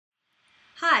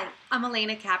I'm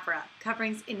Alena Capra,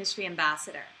 Coverings Industry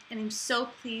Ambassador, and I'm so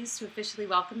pleased to officially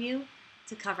welcome you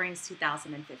to Coverings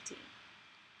 2015.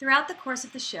 Throughout the course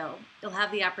of the show, you'll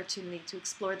have the opportunity to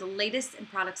explore the latest in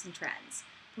products and trends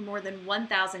from more than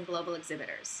 1,000 global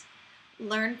exhibitors,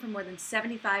 learn from more than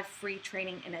 75 free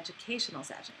training and educational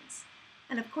sessions,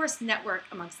 and of course network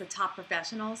amongst the top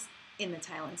professionals in the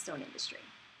tile and stone industry.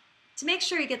 To make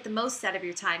sure you get the most out of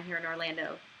your time here in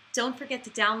Orlando, don't forget to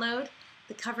download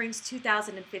the Coverings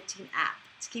 2015 app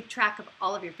to keep track of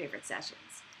all of your favorite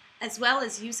sessions, as well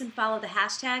as use and follow the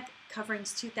hashtag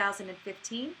Coverings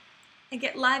 2015 and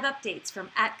get live updates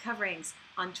from @Coverings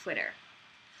on Twitter.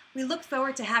 We look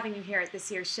forward to having you here at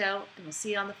this year's show, and we'll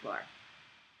see you on the floor.